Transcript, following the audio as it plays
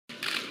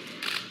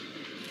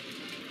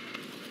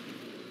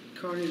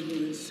Carnage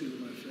will ensue,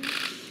 my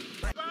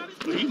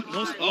friend.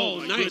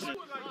 Oh, nice.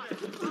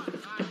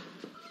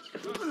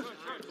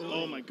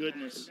 Oh, my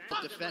goodness.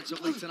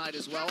 Defensively tonight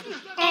as well.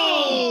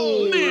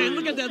 Oh, man,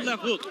 look at that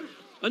left hook.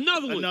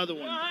 Another one. Another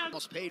one.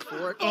 Almost paid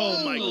for it.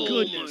 Oh, my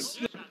goodness.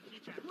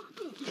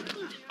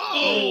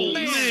 Oh,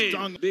 man.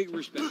 Stung. Big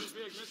respect.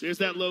 There's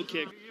that low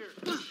kick.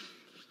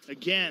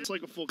 Again, it's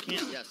like a full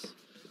count. Yes.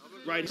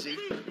 Right. See?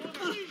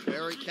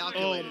 Very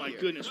calculated. Oh, my here.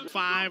 goodness.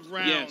 5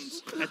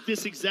 rounds at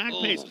this exact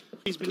pace.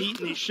 He's been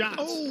eating these shots.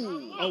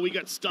 Oh, he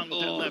got stung with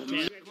that left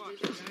hand.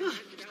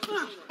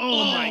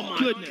 Oh, my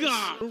goodness.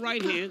 God.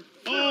 Right hand.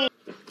 Oh.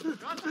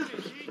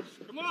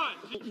 Come on.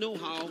 Don't know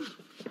how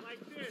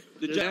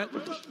the jab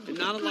and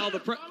not allow the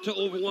prep to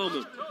overwhelm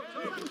him.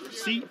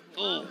 See?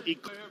 Oh.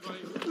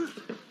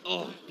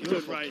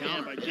 Good right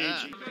hand by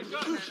Gaethje.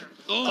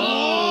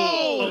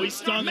 Oh, he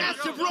stung him.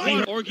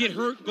 Right. Or get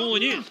hurt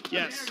going in.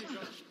 Yes.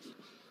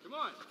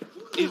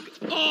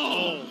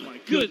 Oh, my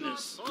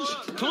goodness.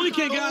 Tony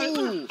can't get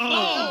it.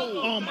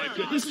 Oh, my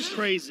goodness. This is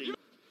crazy.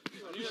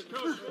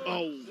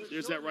 Oh,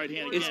 there's that right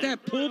hand again. It's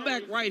that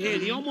pullback right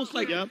hand. He almost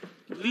like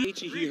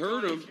he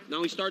hurt him.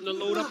 Now he's starting to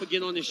load up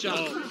again on his shot.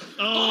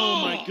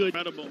 Oh, my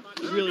goodness. Incredible.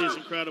 It really is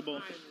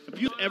incredible. If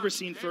you've ever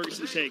seen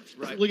Ferguson take,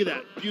 look at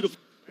that. Beautiful.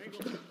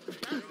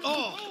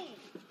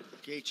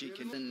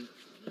 Gaethje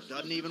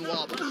doesn't even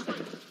wobble.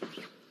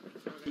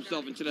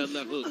 Himself into that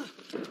left hook.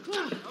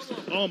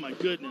 Oh, my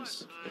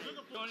goodness.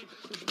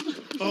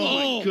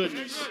 Oh, my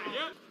goodness.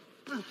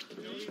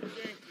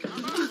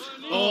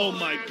 Oh,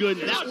 my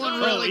goodness. That one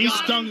really he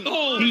got stung him.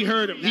 Oh, he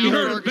hurt him. He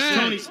hurt him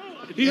bad.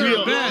 He hurt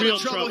him bad. Real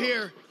trouble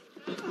here.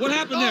 What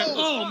happened there?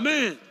 Oh,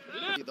 man.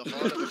 The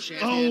heart of a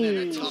champion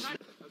and a tough.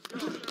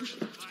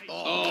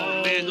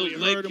 Oh, man, those he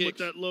leg hurt him with kicks.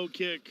 that low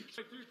kick.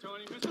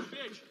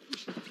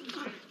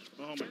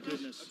 Oh, my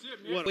goodness.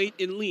 What Weight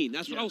and lean.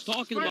 That's what I was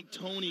talking about.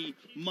 Tony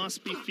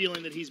must be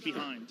feeling that he's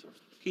behind.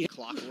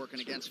 Clock working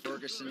against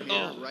Ferguson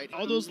here, right?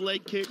 All those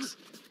leg kicks,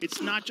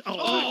 it's not... Oh,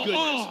 my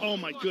goodness. Oh,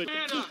 my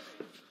goodness.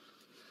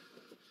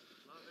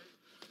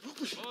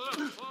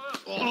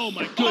 Oh,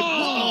 my goodness.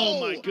 Oh,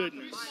 my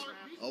goodness.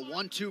 A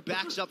 1-2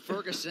 backs up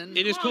Ferguson.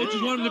 And his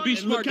coaches want him to be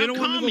smart. They don't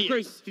want him to go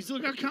crazy. He's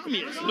look how calm he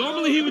is.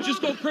 Normally he would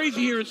just go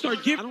crazy here and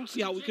start giving. I don't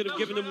see how we could have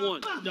given him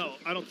one. No,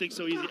 I don't think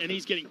so either. And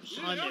he's getting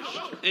punished.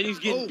 And he's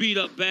getting beat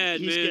up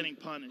bad, He's man. getting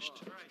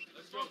punished.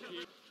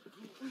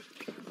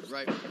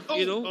 Right.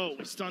 You know? Oh,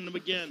 we stunned him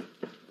again.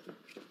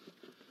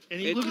 And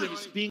he, look at him.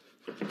 He's being...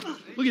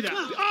 Look at that.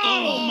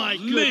 Oh, my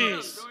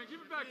goodness.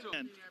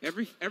 Man.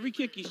 Every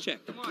kick he's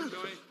checked. Come on,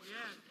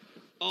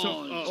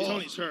 Tony.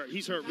 Tony's hurt.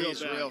 He's hurt real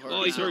bad.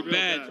 Oh, he's hurt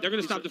bad. They're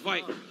going to stop the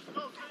fight.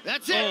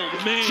 That's it. Oh,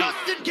 man.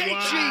 Justin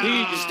Gaethje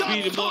He just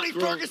beat him stops Tony up,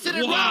 bro. Ferguson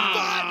in round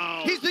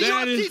 5. He's the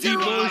UFC's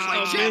Interim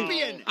Lightweight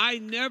Champion. I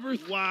never...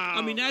 Wow.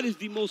 I mean, that is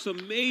the most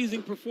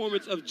amazing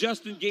performance of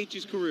Justin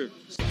Gaethje's career.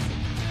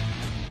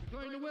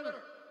 Going the winner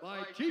by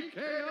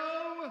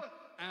TKO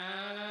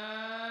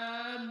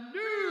and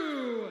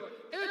new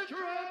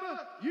Interim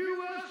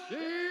UFC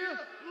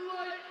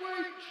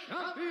Lightweight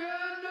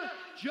Champion,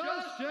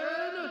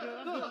 Justin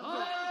the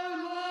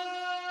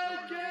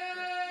Highlight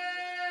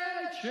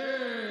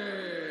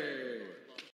Gaethje.